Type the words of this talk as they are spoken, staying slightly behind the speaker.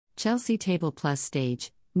Chelsea Table Plus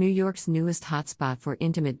Stage, New York's newest hotspot for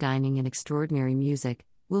intimate dining and extraordinary music,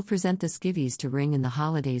 will present the Skivvies to ring in the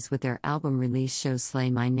holidays with their album release show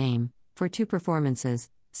Slay My Name, for two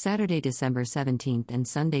performances, Saturday, December 17th and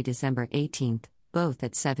Sunday, December 18th, both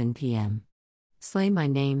at 7 p.m. Slay My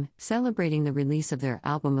Name, celebrating the release of their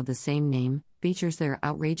album of the same name, features their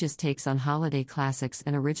outrageous takes on holiday classics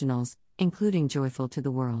and originals, including Joyful to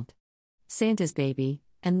the World, Santa's Baby,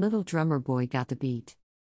 and Little Drummer Boy Got the Beat.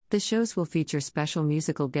 The shows will feature special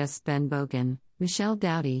musical guests Ben Bogan, Michelle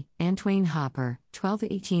Doughty, Antwain Hopper,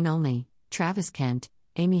 12-18 Only, Travis Kent,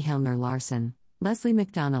 Amy Hilner Larson, Leslie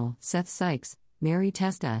McDonnell, Seth Sykes, Mary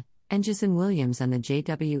Testa, and Jason Williams and the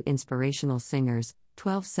JW Inspirational Singers,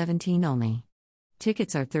 12-17 Only.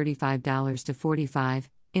 Tickets are $35 to $45,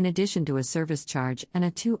 in addition to a service charge and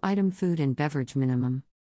a 2-item food and beverage minimum.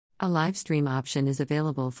 A live stream option is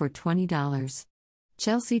available for $20.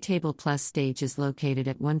 Chelsea Table Plus Stage is located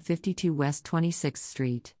at 152 West 26th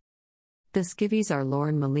Street. The Skivvies are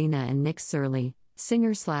Lauren Molina and Nick Surley,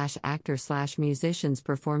 singer/actor/musicians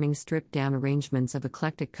performing stripped-down arrangements of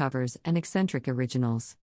eclectic covers and eccentric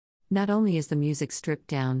originals. Not only is the music stripped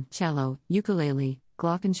down, cello, ukulele,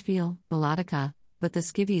 glockenspiel, melodica, but the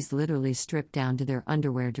Skivvies literally strip down to their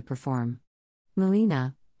underwear to perform.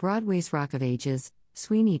 Molina, Broadway's Rock of Ages,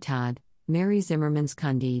 Sweeney Todd, Mary Zimmerman's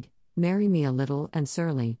Candide, Marry Me a Little, and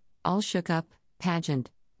Surly, All Shook Up, Pageant,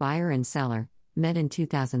 Buyer and Seller, met in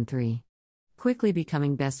 2003. Quickly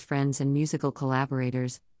becoming best friends and musical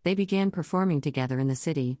collaborators, they began performing together in the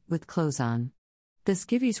city, with clothes on. The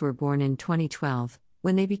Skivvies were born in 2012,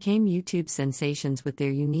 when they became YouTube sensations with their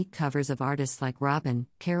unique covers of artists like Robyn,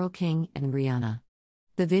 Carole King, and Rihanna.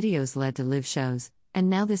 The videos led to live shows, and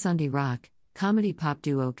now this indie rock, comedy pop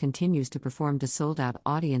duo continues to perform to sold-out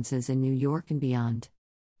audiences in New York and beyond.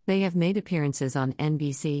 They have made appearances on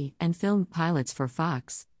NBC and filmed pilots for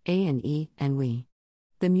Fox, A&E, and We.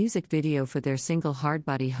 The music video for their single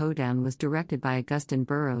Hardbody Hoedown was directed by Augustin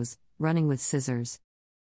Burroughs, Running with Scissors.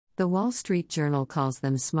 The Wall Street Journal calls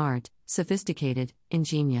them smart, sophisticated,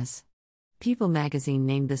 ingenious. People magazine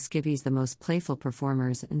named the Skivvies the most playful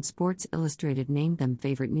performers, and Sports Illustrated named them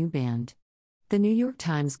favorite new band. The New York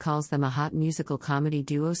Times calls them a hot musical comedy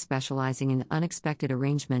duo specializing in unexpected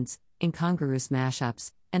arrangements, incongruous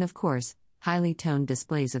mashups, and of course, highly toned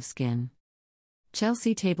displays of skin.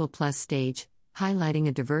 Chelsea Table Plus Stage, highlighting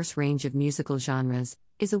a diverse range of musical genres,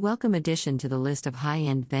 is a welcome addition to the list of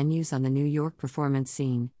high-end venues on the New York performance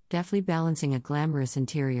scene, deftly balancing a glamorous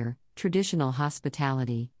interior, traditional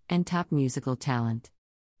hospitality, and top musical talent.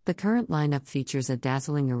 The current lineup features a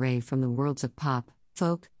dazzling array from the worlds of pop,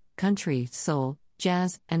 folk, country, soul,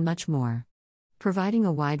 jazz, and much more. Providing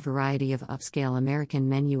a wide variety of upscale American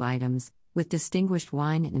menu items, with distinguished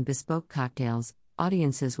wine and bespoke cocktails,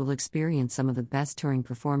 audiences will experience some of the best touring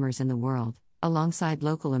performers in the world, alongside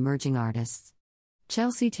local emerging artists.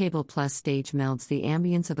 Chelsea Table Plus Stage melds the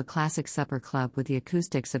ambience of a classic supper club with the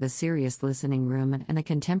acoustics of a serious listening room and a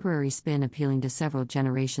contemporary spin appealing to several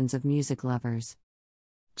generations of music lovers.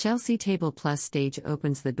 Chelsea Table Plus Stage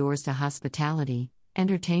opens the doors to hospitality,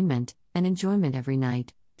 entertainment, and enjoyment every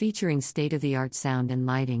night, featuring state-of-the-art sound and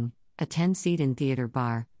lighting, a 10-seat in-theater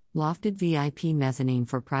bar, lofted VIP mezzanine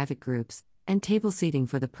for private groups, and table seating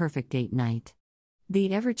for the perfect date night.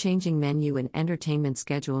 The ever-changing menu and entertainment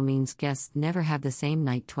schedule means guests never have the same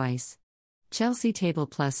night twice. Chelsea Table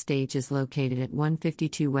Plus Stage is located at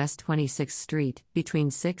 152 West 26th Street, between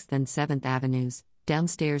 6th and 7th Avenues,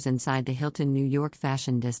 downstairs inside the Hilton New York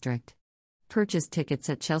Fashion District. Purchase tickets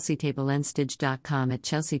at chelseatableenstage.com at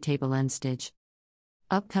Chelsea Table Enstage.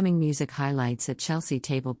 Upcoming music highlights at Chelsea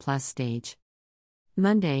Table Plus Stage.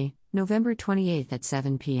 Monday, November 28th at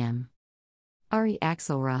 7 p.m. Ari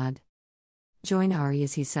Axelrod. Join Ari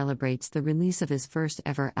as he celebrates the release of his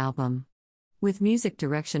first-ever album. With music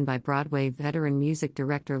direction by Broadway veteran music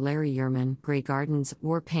director Larry Yerman, Grey Gardens,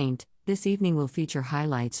 War Paint, this evening will feature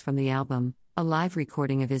highlights from the album, a live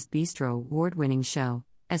recording of his Bistro award-winning show,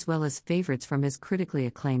 as well as favorites from his critically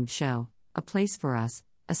acclaimed show, A Place for Us,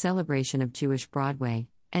 a celebration of Jewish Broadway,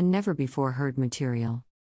 and never-before-heard material.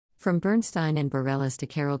 From Bernstein and Bareilles to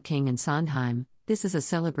Carole King and Sondheim, this is a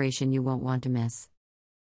celebration you won't want to miss.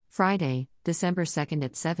 Friday, December 2nd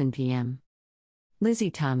at 7 p.m.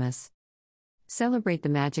 Lizzie Thomas. Celebrate the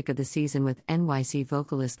magic of the season with NYC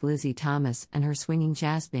vocalist Lizzie Thomas and her swinging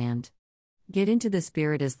jazz band. Get into the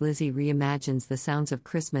spirit as Lizzie reimagines the sounds of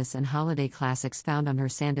Christmas and holiday classics found on her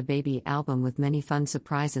Santa Baby album, with many fun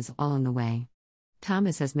surprises all on the way.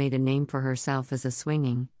 Thomas has made a name for herself as a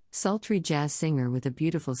swinging, sultry jazz singer with a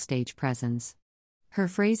beautiful stage presence. Her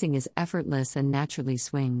phrasing is effortless and naturally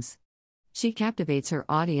swings. She captivates her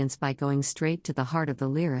audience by going straight to the heart of the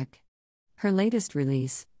lyric. Her latest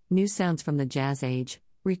release, New Sounds from the Jazz Age,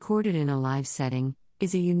 recorded in a live setting,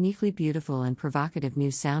 is a uniquely beautiful and provocative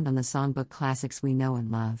new sound on the songbook classics we know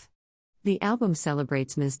and love. The album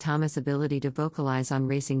celebrates Ms. Thomas' ability to vocalize on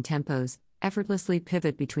racing tempos, effortlessly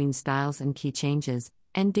pivot between styles and key changes,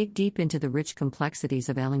 and dig deep into the rich complexities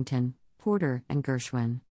of Ellington, Porter, and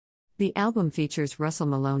Gershwin. The album features Russell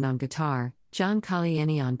Malone on guitar, John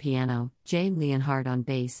Calieni on piano, Jay Leonhardt on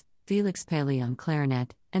bass, Felix Paley on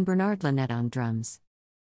clarinet, and Bernard Linette on drums.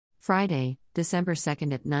 Friday, December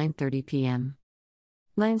 2nd at 9:30 p.m.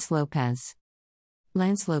 Lance Lopez.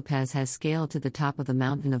 Lance Lopez has scaled to the top of the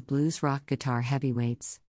mountain of blues rock guitar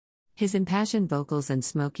heavyweights. His impassioned vocals and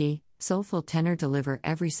smoky, soulful tenor deliver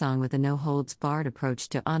every song with a no-holds-barred approach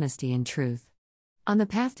to honesty and truth. On the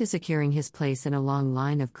path to securing his place in a long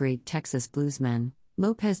line of great Texas bluesmen,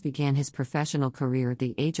 Lopez began his professional career at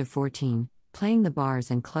the age of 14, playing the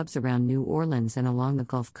bars and clubs around New Orleans and along the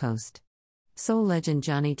Gulf Coast. Soul legend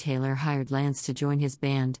Johnny Taylor hired Lance to join his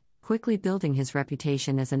band, quickly building his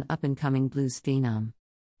reputation as an up-and-coming blues phenom.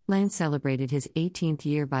 Lance celebrated his 18th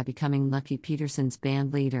year by becoming Lucky Peterson's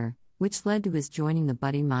band leader, which led to his joining the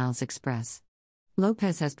Buddy Miles Express.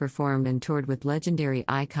 Lopez has performed and toured with legendary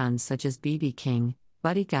icons such as B.B. King,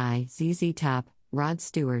 Buddy Guy, ZZ Top, Rod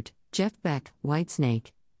Stewart, Jeff Beck,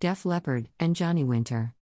 Whitesnake, Def Leppard, and Johnny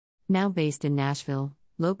Winter. Now based in Nashville,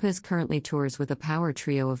 Lopez currently tours with a power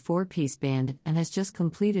trio of four-piece band and has just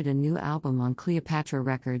completed a new album on Cleopatra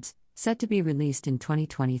Records, set to be released in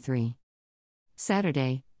 2023.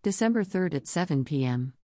 Saturday, December 3rd at 7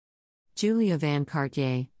 p.m. Julia Van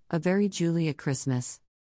Cartier, A Very Julia Christmas.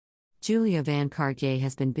 Julia Van Cartier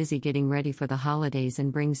has been busy getting ready for the holidays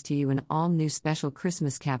and brings to you an all-new special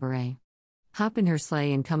Christmas cabaret. Hop in her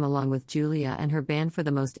sleigh and come along with Julia and her band for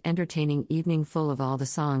the most entertaining evening full of all the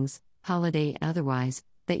songs, holiday and otherwise,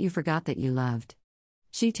 that you forgot that you loved.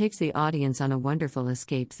 She takes the audience on a wonderful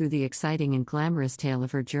escape through the exciting and glamorous tale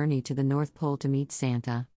of her journey to the North Pole to meet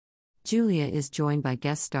Santa. Julia is joined by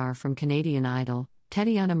guest star from Canadian Idol,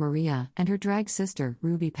 Tatiana Maria, and her drag sister,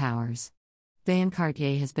 Ruby Powers. Van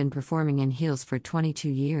Cartier has been performing in heels for 22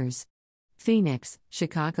 years. Phoenix,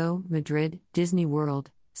 Chicago, Madrid, Disney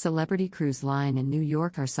World, Celebrity Cruise Line, and New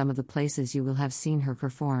York are some of the places you will have seen her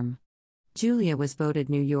perform. Julia was voted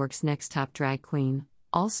New York's Next Top Drag Queen,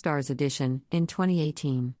 All Stars Edition, in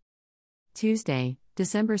 2018. Tuesday,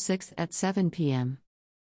 December 6th at 7 p.m.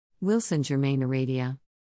 Wilson Germain Heredia.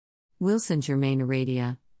 Wilson Germain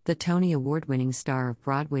Heredia, the Tony Award-winning star of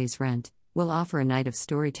Broadway's Rent, will offer a night of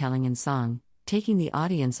storytelling and song, taking the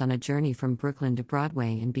audience on a journey from Brooklyn to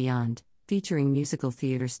Broadway and beyond, featuring musical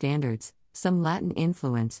theater standards, some Latin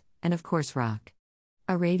influence, and of course rock.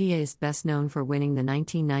 Heredia is best known for winning the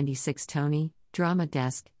 1996 Tony, Drama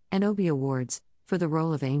Desk, and Obie Awards, for the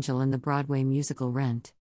role of Angel in the Broadway musical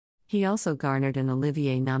Rent. He also garnered an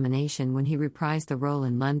Olivier nomination when he reprised the role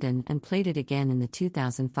in London and played it again in the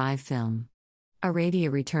 2005 film. Heredia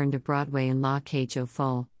returned to Broadway in La Cage aux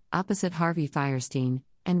Folles, opposite Harvey Fierstein,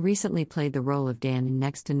 and recently played the role of Dan in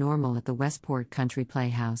Next to Normal at the Westport Country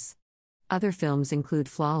Playhouse. Other films include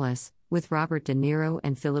Flawless, with Robert De Niro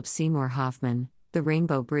and Philip Seymour Hoffman, The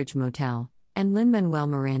Rainbow Bridge Motel, and Lin-Manuel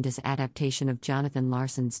Miranda's adaptation of Jonathan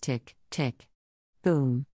Larson's Tick, Tick,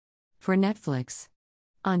 Boom. For Netflix.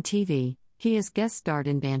 On TV, he has guest starred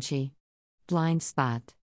in Banshee, Blind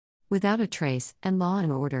Spot, Without a Trace, and Law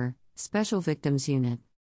and Order, Special Victims Unit.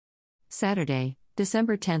 Saturday,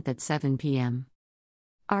 December 10th at 7 p.m.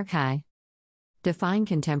 Archive. Define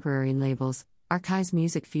contemporary labels. Archive's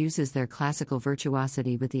music fuses their classical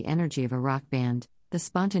virtuosity with the energy of a rock band, the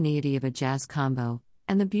spontaneity of a jazz combo,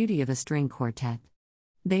 and the beauty of a string quartet.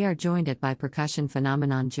 They are joined by percussion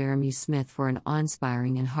phenomenon Jeremy Smith for an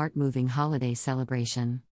awe-inspiring and heart-moving holiday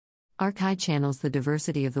celebration. Archive channels the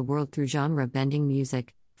diversity of the world through genre-bending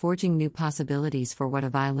music, forging new possibilities for what a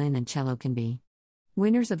violin and cello can be.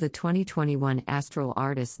 Winners of the 2021 Astral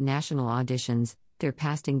Artists National Auditions, their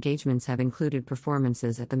past engagements have included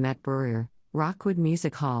performances at the Met Breuer, Rockwood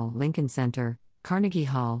Music Hall, Lincoln Center, Carnegie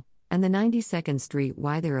Hall, and the 92nd Street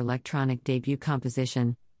Y. Their electronic debut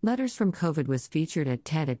composition, Letters from COVID, was featured at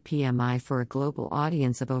TED at PMI for a global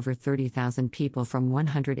audience of over 30,000 people from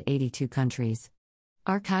 182 countries.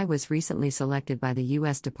 Archive was recently selected by the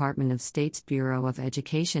U.S. Department of State's Bureau of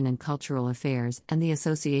Education and Cultural Affairs and the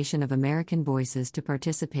Association of American Voices to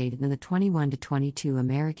participate in the 21-22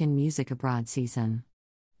 American Music Abroad season.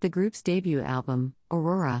 The group's debut album,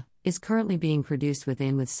 Aurora, is currently being produced with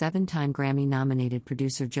 7-time Grammy-nominated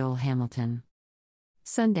producer Joel Hamilton.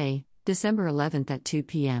 Sunday, December 11th at 2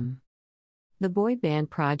 p.m. The Boy Band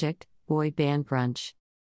Project, Boy Band Brunch.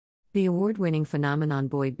 The award-winning phenomenon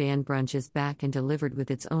Boy Band Brunch is back and delivered with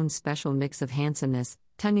its own special mix of handsomeness,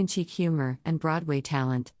 tongue-in-cheek humor, and Broadway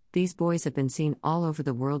talent. These boys have been seen all over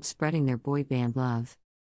the world spreading their boy band love.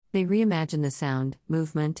 They reimagine the sound,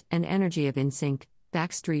 movement, and energy of NSYNC,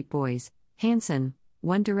 Backstreet Boys, Hanson,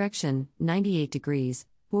 One Direction, 98 Degrees,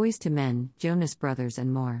 Boyz II Men, Jonas Brothers,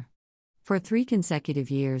 and more. For 3 consecutive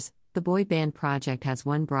years, the Boy Band Project has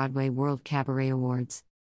won Broadway World Cabaret Awards.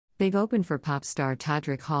 They've opened for pop star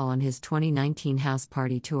Todrick Hall on his 2019 House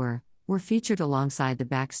Party Tour, were featured alongside the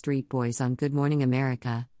Backstreet Boys on Good Morning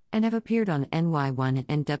America, and have appeared on NY1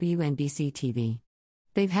 and WNBC TV.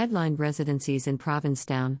 They've headlined residencies in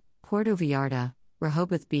Provincetown, Puerto Vallarta,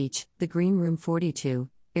 Rehoboth Beach, the Green Room 42,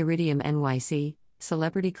 Iridium NYC,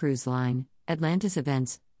 Celebrity Cruise Line, Atlantis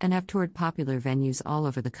Events, and have toured popular venues all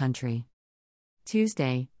over the country.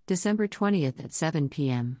 Tuesday, December 20th at 7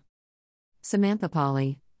 p.m. Samantha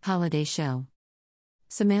Pauly, Holiday Show.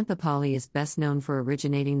 Samantha Pauly is best known for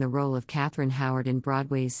originating the role of Catherine Howard in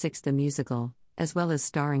Broadway's Six the Musical, as well as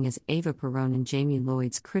starring as Ava Perón in Jamie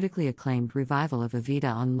Lloyd's critically acclaimed revival of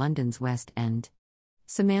Evita on London's West End.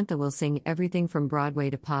 Samantha will sing everything from Broadway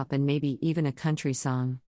to pop and maybe even a country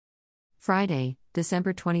song. Friday,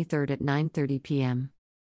 December 23rd at 9:30 p.m.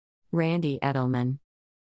 Randy Edelman.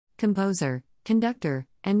 Composer, conductor,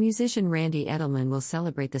 and musician Randy Edelman will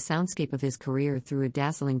celebrate the soundscape of his career through a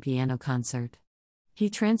dazzling piano concert.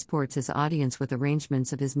 He transports his audience with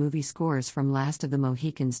arrangements of his movie scores from Last of the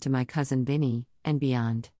Mohicans to My Cousin Vinny, and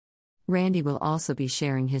beyond. Randy will also be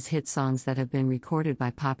sharing his hit songs that have been recorded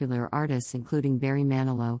by popular artists including Barry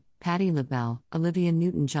Manilow, Patti LaBelle, Olivia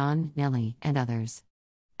Newton-John, Nelly, and others.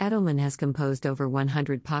 Edelman has composed over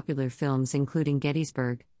 100 popular films including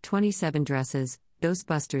Gettysburg, 27 Dresses,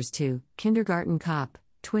 Ghostbusters 2, Kindergarten Cop,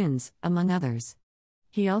 Twins, among others.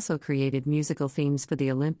 He also created musical themes for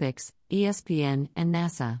the Olympics, ESPN, and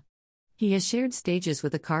NASA. He has shared stages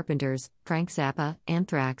with the Carpenters, Frank Zappa,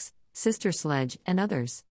 Anthrax, Sister Sledge, and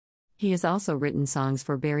others. He has also written songs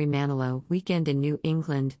for Barry Manilow, Weekend in New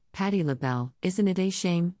England, Patti LaBelle, Isn't It a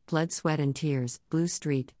Shame, Blood, Sweat and Tears, Blue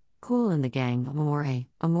Street, Kool and the Gang,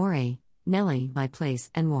 Amore, Nelly, My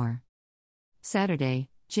Place, and more. Saturday,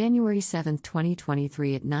 January 7,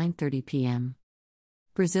 2023 at 9:30 p.m.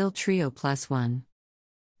 Brazil Trio Plus One.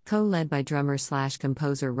 Co-led by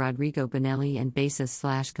drummer/composer Rodrigo Bonelli and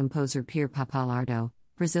bassist/composer Pier Papalardo,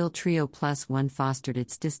 Brazil Trio Plus One fostered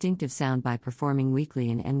its distinctive sound by performing weekly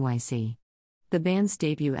in NYC. The band's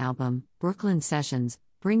debut album, Brooklyn Sessions,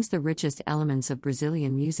 brings the richest elements of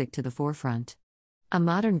Brazilian music to the forefront. A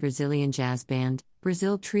modern Brazilian jazz band,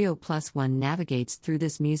 Brazil Trio Plus One navigates through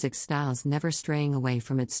this music styles, never straying away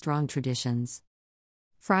from its strong traditions.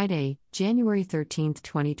 Friday, January 13,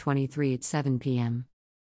 2023 at 7 p.m.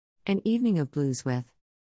 An Evening of Blues with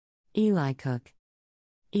Eli Cook.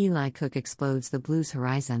 Eli Cook explodes the blues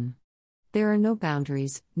horizon. There are no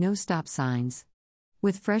boundaries, no stop signs.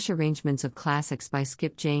 With fresh arrangements of classics by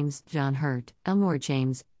Skip James, John Hurt, Elmore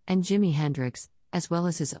James, and Jimi Hendrix, as well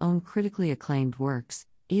as his own critically acclaimed works,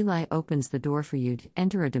 Eli opens the door for you to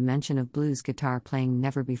enter a dimension of blues guitar playing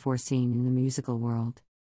never before seen in the musical world.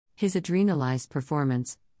 His adrenalized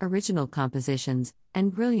performance, original compositions,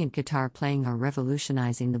 and brilliant guitar playing are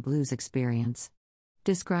revolutionizing the blues experience.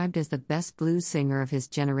 Described as the best blues singer of his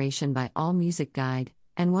generation by AllMusic Guide,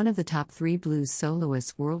 and one of the top 3 blues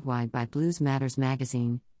soloists worldwide by Blues Matters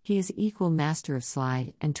magazine, he is equal master of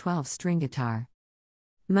slide and 12-string guitar.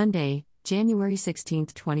 Monday, January 16,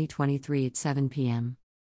 2023 at 7 p.m.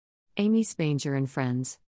 Amy Spanger and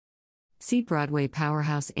Friends. See Broadway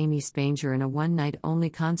powerhouse Amy Spanger in a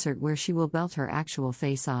one-night-only concert where she will belt her actual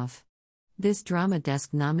face off. This Drama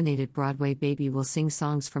Desk-nominated Broadway baby will sing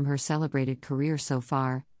songs from her celebrated career so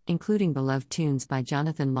far, including beloved tunes by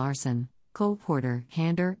Jonathan Larson, Cole Porter,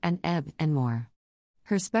 Hander, and Ebb, and more.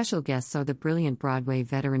 Her special guests are the brilliant Broadway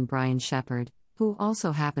veteran Brian Shepherd, who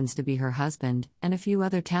also happens to be her husband, and a few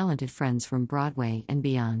other talented friends from Broadway and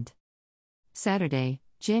beyond. Saturday,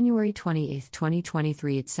 January 28,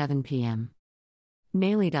 2023 at 7 p.m.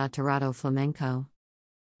 Nélida Tirado Flamenco.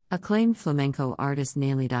 Acclaimed flamenco artist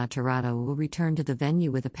Nélida Tirado will return to the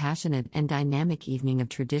venue with a passionate and dynamic evening of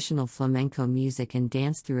traditional flamenco music and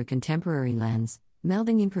dance through a contemporary lens,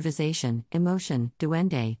 melding improvisation, emotion,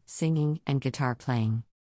 duende, singing, and guitar playing.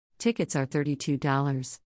 Tickets are $32.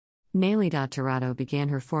 Nélida Tirado began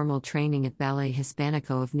her formal training at Ballet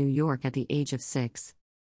Hispanico of New York at the age of 6.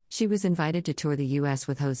 She was invited to tour the U.S.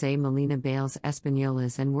 with José Molina Bales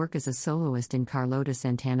Españolas and work as a soloist in Carlota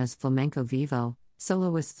Santana's Flamenco Vivo,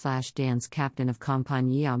 soloist/dance captain of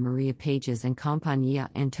Compañía María Pages and Compañía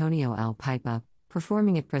Antonio El Pipa,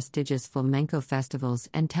 performing at prestigious flamenco festivals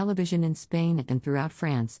and television in Spain and throughout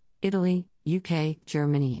France, Italy, UK,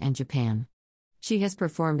 Germany, and Japan. She has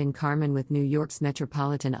performed in Carmen with New York's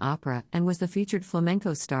Metropolitan Opera and was the featured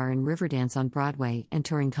flamenco star in Riverdance on Broadway and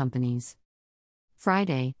touring companies.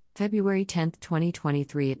 Friday, February 10,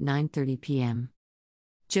 2023 at 9:30 p.m.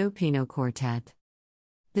 Joe Pino Quartet.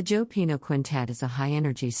 The Joe Pino Quintet is a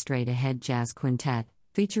high-energy straight-ahead jazz quintet,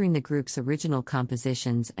 featuring the group's original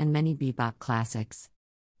compositions and many bebop classics.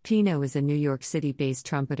 Pino is a New York City-based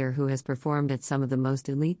trumpeter who has performed at some of the most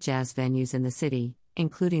elite jazz venues in the city,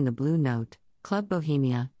 including the Blue Note, Club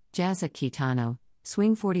Bohemia, Jazz at Kitano,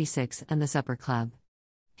 Swing 46 and the Supper Club.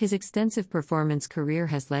 His extensive performance career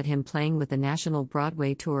has led him playing with the national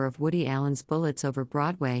Broadway tour of Woody Allen's Bullets Over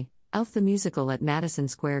Broadway, Elf the Musical at Madison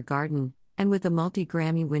Square Garden, and with the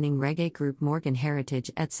multi-Grammy-winning reggae group Morgan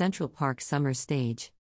Heritage at Central Park's Summer Stage.